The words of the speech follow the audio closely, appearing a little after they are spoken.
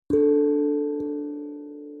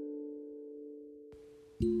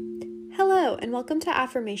Hello, and welcome to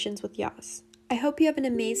Affirmations with Yas. I hope you have an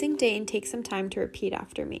amazing day and take some time to repeat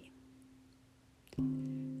after me.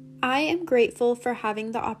 I am grateful for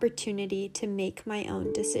having the opportunity to make my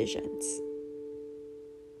own decisions.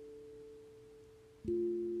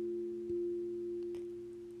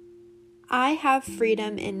 I have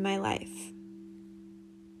freedom in my life.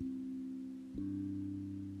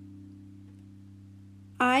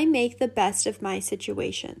 I make the best of my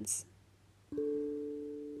situations.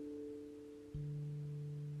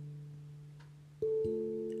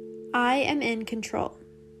 I am in control.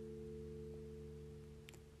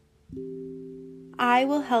 I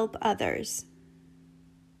will help others.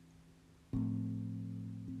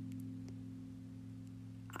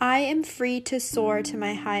 I am free to soar to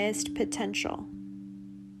my highest potential.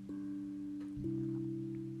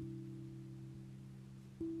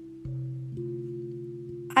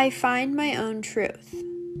 I find my own truth.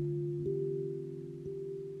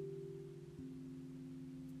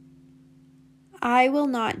 I will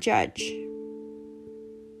not judge.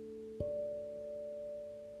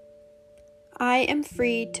 I am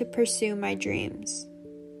free to pursue my dreams.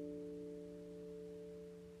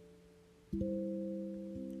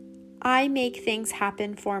 I make things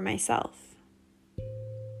happen for myself.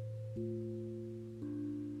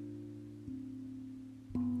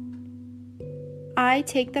 I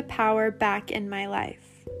take the power back in my life.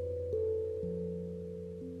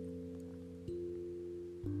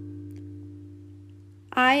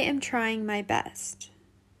 I am trying my best.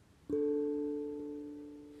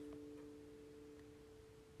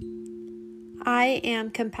 I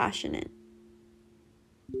am compassionate.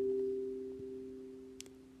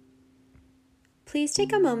 Please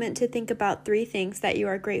take a moment to think about 3 things that you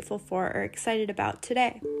are grateful for or excited about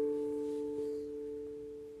today.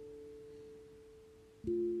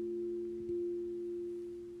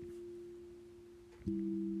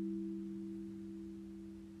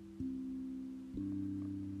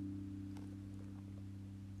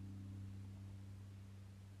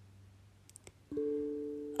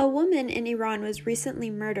 A woman in Iran was recently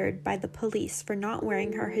murdered by the police for not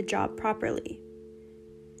wearing her hijab properly.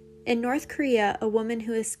 In North Korea, a woman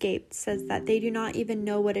who escaped says that they do not even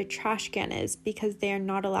know what a trash can is because they are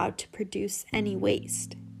not allowed to produce any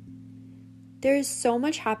waste. There is so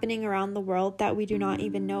much happening around the world that we do not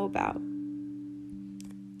even know about.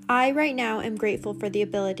 I right now am grateful for the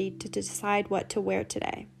ability to decide what to wear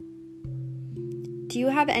today. Do you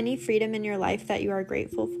have any freedom in your life that you are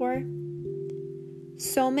grateful for?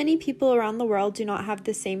 So many people around the world do not have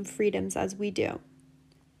the same freedoms as we do.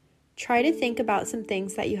 Try to think about some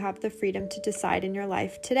things that you have the freedom to decide in your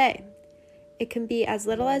life today. It can be as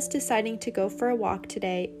little as deciding to go for a walk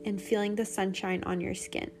today and feeling the sunshine on your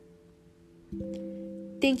skin.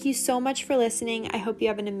 Thank you so much for listening. I hope you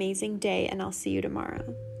have an amazing day, and I'll see you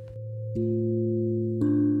tomorrow.